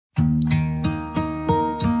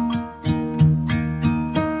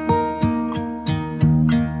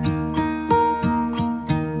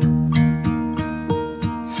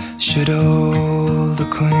Should old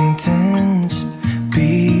acquaintance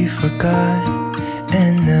be forgot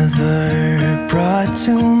and never brought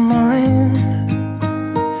to mind?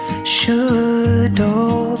 Should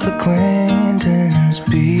old acquaintance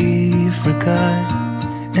be forgot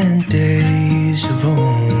and days of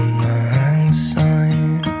old lang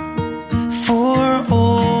syne? For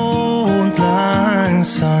old lang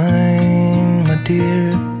syne, my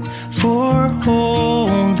dear, for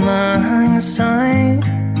old lang syne,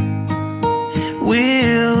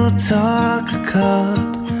 we'll talk a cup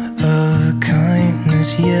of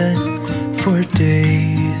kindness yet for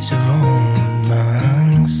days of old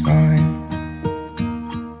lang syne.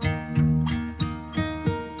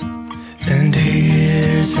 And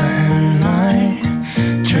here's a hand, my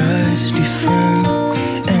trusty friend,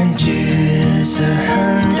 and here's a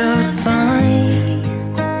hand of thine.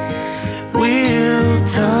 We'll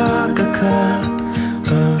talk a cup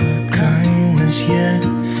of kindness yet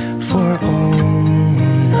for old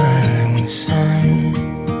lang syne.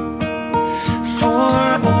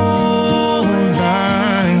 For old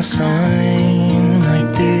lang syne, my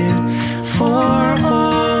dear, for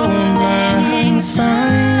old lang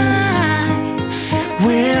syne,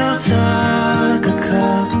 we'll talk a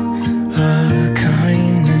cup of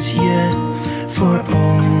kindness yet for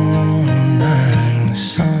old lang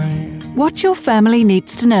syne. What Your Family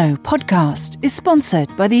Needs to Know podcast is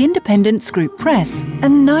sponsored by the Independence Group Press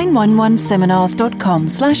and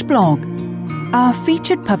 911seminars.com/blog. Our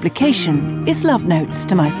featured publication is Love Notes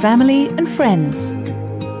to My Family and Friends.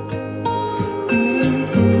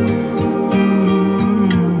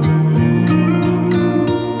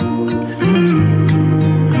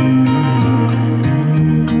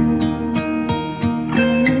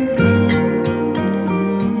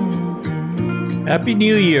 Happy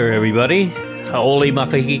New Year, everybody. Haoli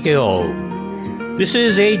makahikeo. This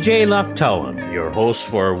is AJ Laptawan, your host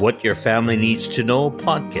for What Your Family Needs to Know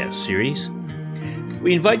podcast series.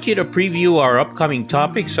 We invite you to preview our upcoming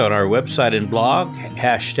topics on our website and blog,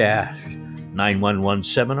 hashtag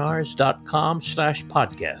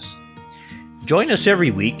 911seminars.com/podcast. Join us every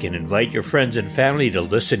week and invite your friends and family to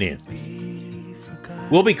listen in.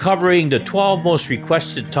 We'll be covering the 12 most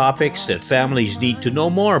requested topics that families need to know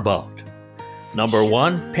more about. Number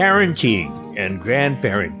 1, parenting and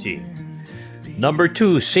grandparenting. Number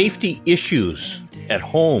 2, safety issues at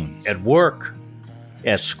home, at work,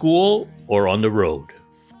 at school, or on the road.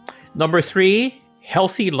 Number 3,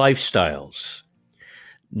 healthy lifestyles.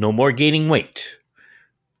 No more gaining weight.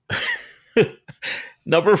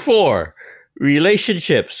 Number 4,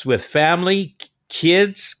 relationships with family,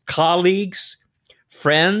 kids, colleagues,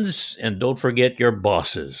 friends, and don't forget your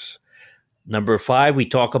bosses. Number 5, we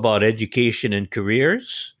talk about education and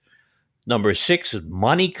careers. Number 6,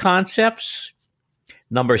 money concepts.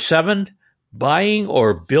 Number 7, buying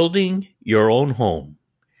or building your own home.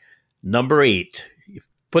 Number 8,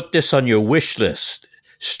 put this on your wish list,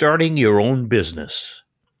 starting your own business.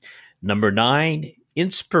 Number 9,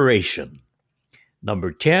 inspiration.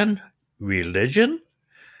 Number 10, religion.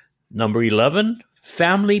 Number 11,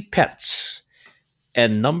 family pets.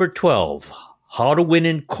 And number 12, how to win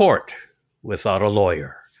in court without a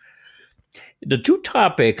lawyer. The 2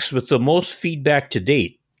 topics with the most feedback to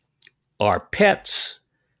date are pets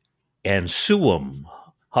and SUWM,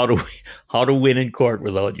 how to win in court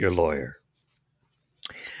without your lawyer.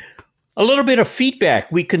 A little bit of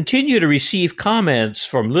feedback. We continue to receive comments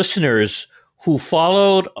from listeners who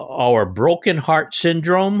followed our broken heart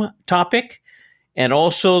syndrome topic and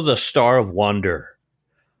also the Star of Wonder.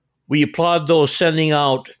 We applaud those sending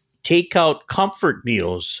out takeout comfort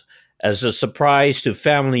meals as a surprise to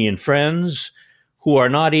family and friends who are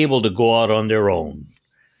not able to go out on their own.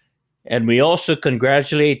 And we also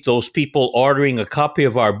congratulate those people ordering a copy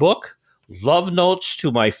of our book, Love Notes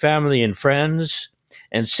to My Family and Friends,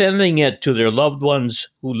 and sending it to their loved ones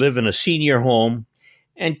who live in a senior home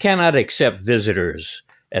and cannot accept visitors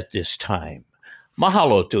at this time.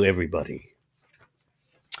 Mahalo to everybody.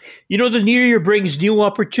 You know, the new year brings new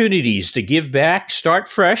opportunities to give back, start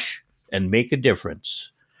fresh, and make a difference.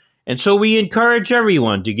 And so we encourage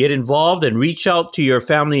everyone to get involved and reach out to your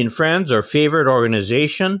family and friends or favorite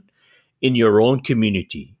organization in your own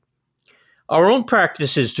community. Our own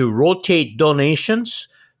practice is to rotate donations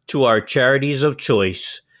to our charities of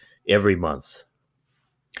choice every month.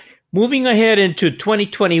 Moving ahead into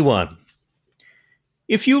 2021,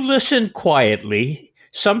 if you listen quietly,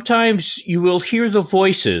 sometimes you will hear the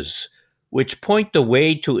voices which point the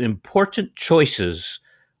way to important choices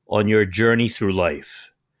on your journey through life.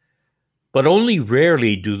 But only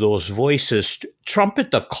rarely do those voices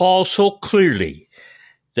trumpet the call so clearly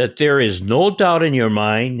that there is no doubt in your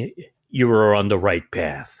mind you are on the right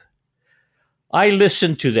path. I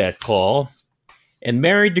listened to that call and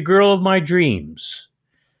married the girl of my dreams.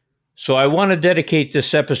 So I want to dedicate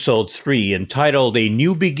this episode 3, entitled A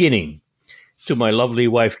New Beginning, to my lovely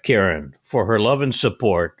wife Karen for her love and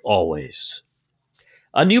support always.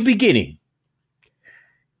 A new beginning.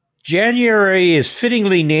 January is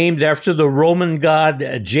fittingly named after the Roman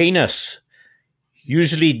god Janus,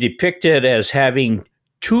 usually depicted as having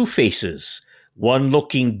 2 faces, one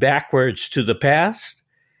looking backwards to the past,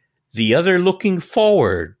 the other looking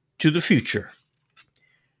forward to the future.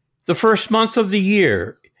 The first month of the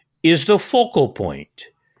year is the focal point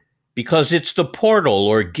because it's the portal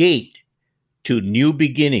or gate to new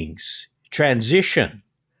beginnings, transition,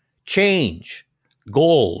 change,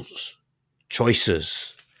 goals,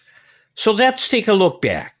 choices. So let's take a look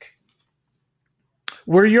back.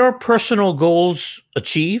 Were your personal goals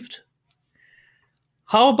achieved?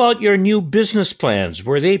 How about your new business plans?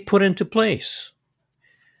 Were they put into place?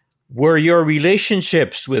 Were your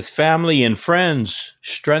relationships with family and friends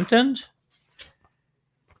strengthened?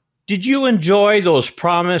 Did you enjoy those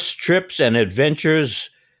promised trips and adventures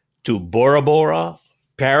to Bora Bora,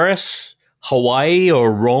 Paris, Hawaii,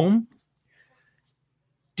 or Rome?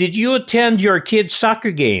 Did you attend your kids'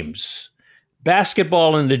 soccer games,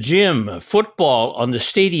 basketball in the gym, football on the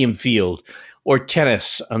stadium field, or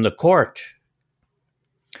tennis on the court?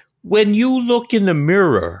 When you look in the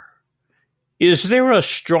mirror, is there a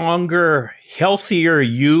stronger, healthier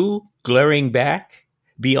you glaring back?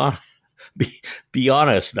 Be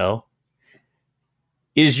honest now.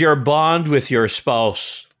 Is your bond with your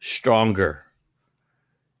spouse stronger?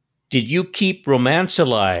 Did you keep romance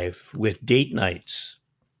alive with date nights?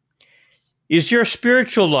 Is your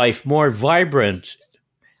spiritual life more vibrant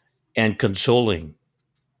and consoling?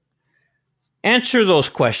 Answer those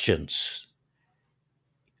questions.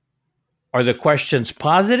 Are the questions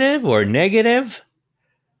positive or negative?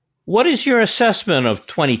 What is your assessment of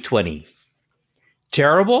 2020?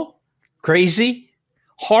 Terrible? Crazy?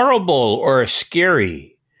 Horrible or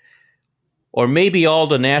scary? Or maybe all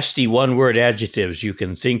the nasty one-word adjectives you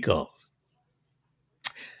can think of.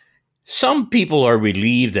 Some people are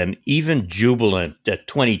relieved and even jubilant that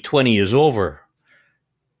 2020 is over.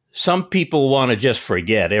 Some people want to just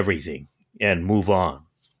forget everything and move on.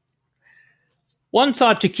 One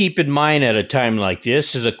thought to keep in mind at a time like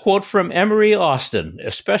this is a quote from Emery Austin,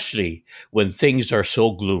 especially when things are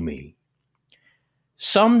so gloomy.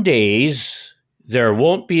 Some days there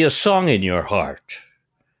won't be a song in your heart.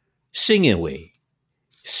 Sing away.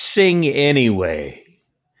 Sing anyway.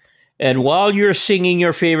 And while you're singing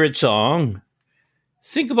your favorite song,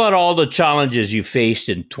 think about all the challenges you faced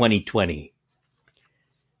in 2020.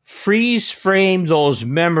 Freeze frame those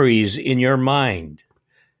memories in your mind.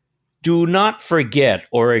 Do not forget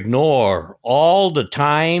or ignore all the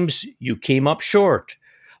times you came up short.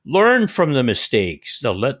 Learn from the mistakes,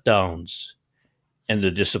 the letdowns, and the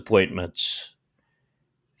disappointments.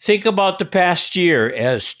 Think about the past year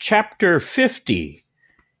as chapter 50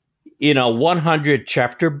 in a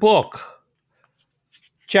 100-chapter book.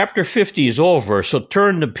 Chapter 50 is over, so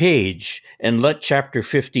turn the page and let chapter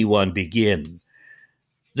 51 begin.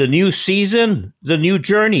 The new season, the new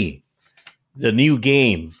journey, the new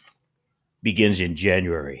game begins in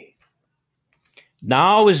January.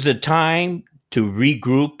 Now is the time to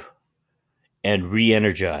regroup and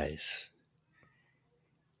re-energize.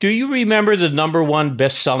 Do you remember the #1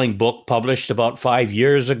 best-selling book published about 5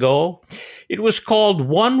 years ago? It was called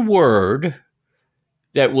One Word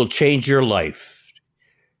That Will Change Your Life.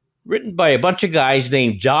 Written by a bunch of guys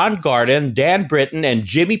named John Garden, Dan Britton, and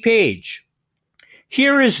Jimmy Page.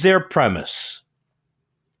 Here is their premise.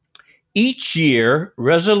 Each year,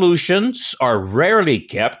 resolutions are rarely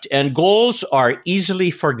kept and goals are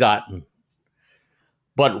easily forgotten.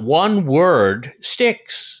 But one word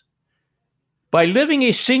sticks. By living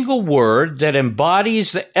a single word that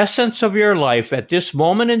embodies the essence of your life at this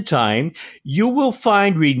moment in time, you will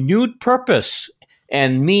find renewed purpose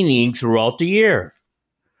and meaning throughout the year.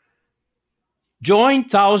 Join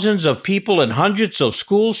thousands of people in hundreds of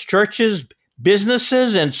schools, churches,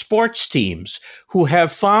 businesses, and sports teams who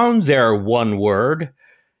have found their one word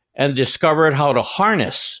and discovered how to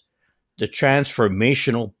harness the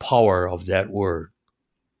transformational power of that word.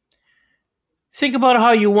 Think about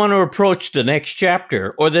how you want to approach the next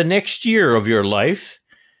chapter or the next year of your life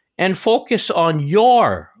and focus on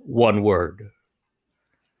your one word.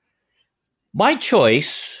 My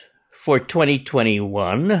choice for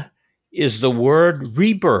 2021 is the word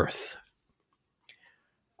rebirth.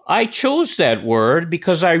 I chose that word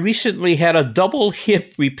because I recently had a double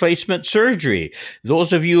hip replacement surgery.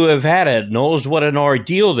 Those of you who have had it knows what an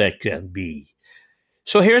ordeal that can be.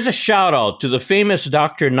 So here's a shout out to the famous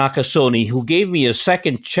Dr. Nakasone, who gave me a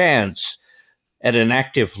second chance at an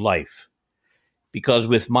active life. Because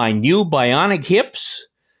with my new bionic hips,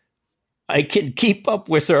 I can keep up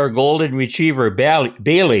with our golden retriever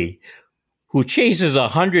Bailey, who chases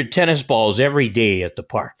 100 tennis balls every day at the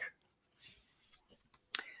park.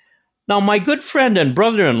 Now, my good friend and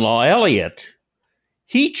brother-in-law, Elliot,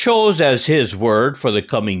 he chose as his word for the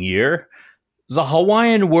coming year the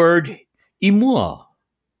Hawaiian word imua,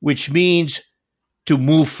 which means to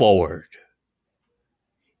move forward.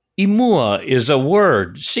 Imua is a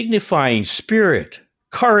word signifying spirit,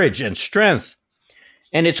 courage, and strength,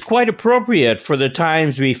 and it's quite appropriate for the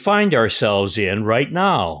times we find ourselves in right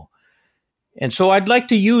now. And so I'd like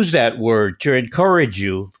to use that word to encourage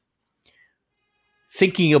you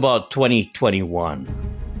thinking about 2021.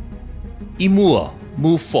 Imua,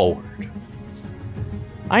 move forward.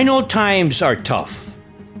 I know times are tough.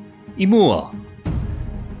 Imua.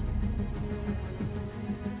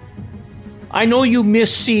 I know you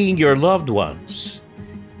miss seeing your loved ones.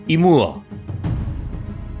 Imua.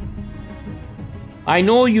 I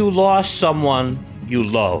know you lost someone you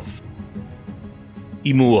love.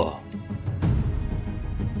 Imua.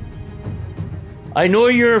 I know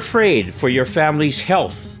you're afraid for your family's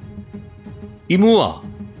health. Imua.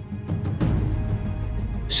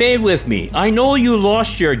 Say it with me. I know you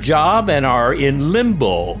lost your job and are in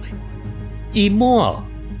limbo. Imua.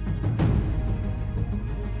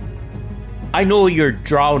 I know you're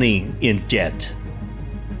drowning in debt.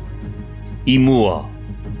 Imua.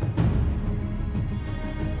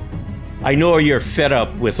 I know you're fed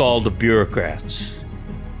up with all the bureaucrats.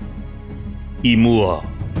 Imua.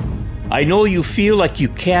 I know you feel like you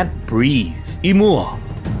can't breathe. Imua.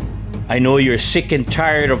 I know you're sick and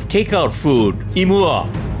tired of takeout food.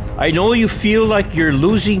 Imua. I know you feel like you're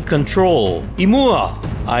losing control. Imua.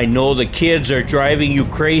 I know the kids are driving you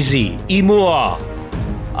crazy. Imua.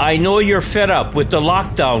 I know you're fed up with the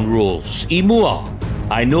lockdown rules. Imua.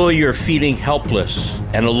 I know you're feeling helpless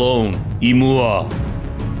and alone. Imua.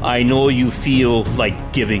 I know you feel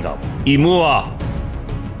like giving up. Imua.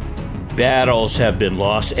 Battles have been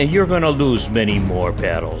lost, and you're going to lose many more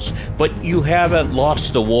battles. But you haven't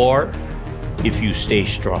lost the war if you stay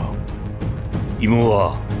strong.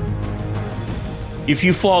 Imua. If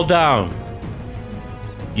you fall down,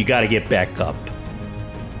 you got to get back up.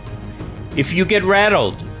 If you get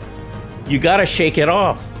rattled, you got to shake it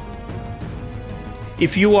off.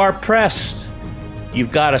 If you are pressed,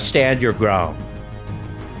 you've got to stand your ground.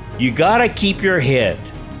 You got to keep your head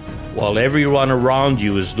while everyone around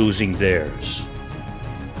you is losing theirs.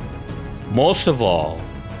 Most of all,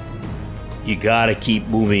 you got to keep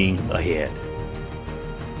moving ahead.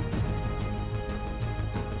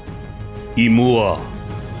 Imua.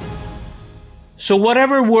 So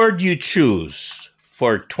whatever word you choose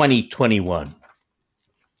for 2021,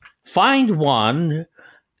 find one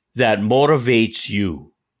that motivates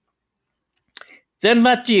you. Then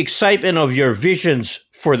let the excitement of your visions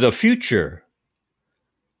for the future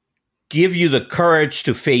give you the courage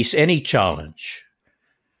to face any challenge.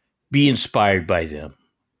 Be inspired by them.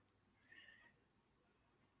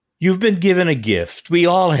 You've been given a gift. We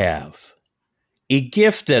all have. A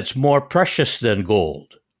gift that's more precious than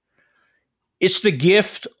gold. It's the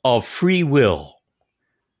gift of free will.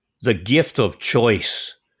 The gift of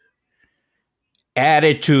choice.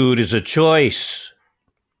 Attitude is a choice.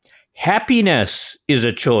 Happiness is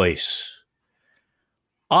a choice.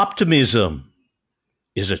 Optimism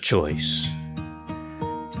is a choice.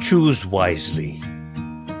 Choose wisely.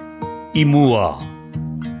 Imua.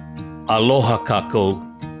 Aloha kako.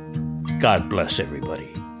 God bless everybody.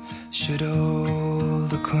 Should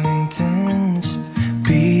old acquaintance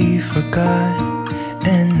be forgot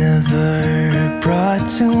and never brought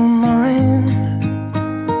to mind?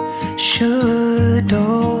 Should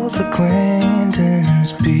old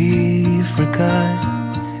acquaintance be forgot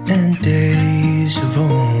and days of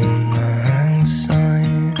old lang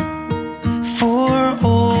syne? For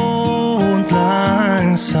old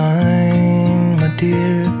lang syne, my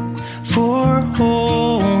dear, for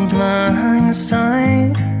old lang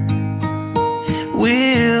syne,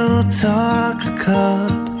 we'll talk a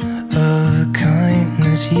cup of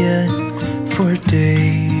kindness yet for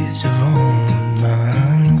days of old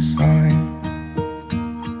lang syne.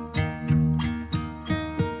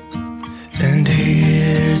 And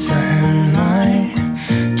here's a hand, my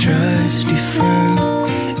trusty friend,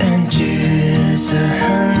 and here's a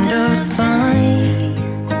hand of thine.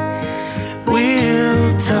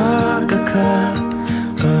 We'll talk a cup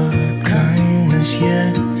of kindness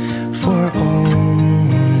yet for old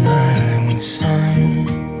lang syne.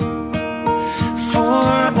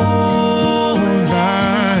 For old lang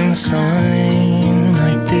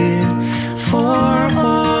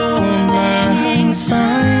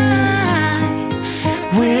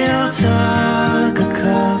talk a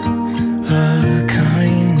cup of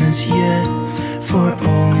kindness yet for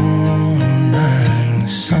all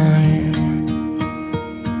time.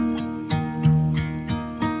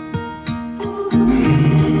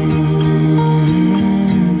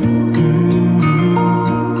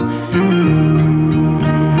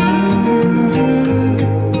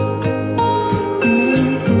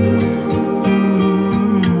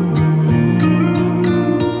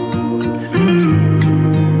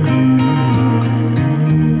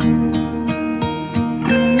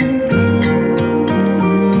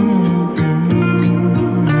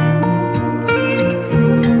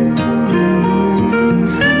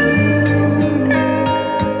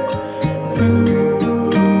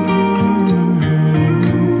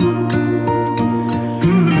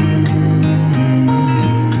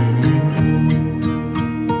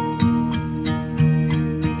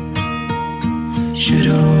 Should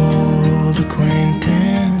old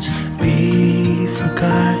acquaintance be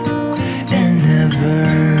forgot and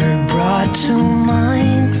never brought to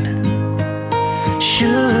mind?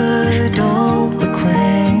 Should old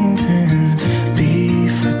acquaintance be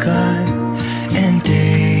forgot and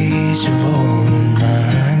days of old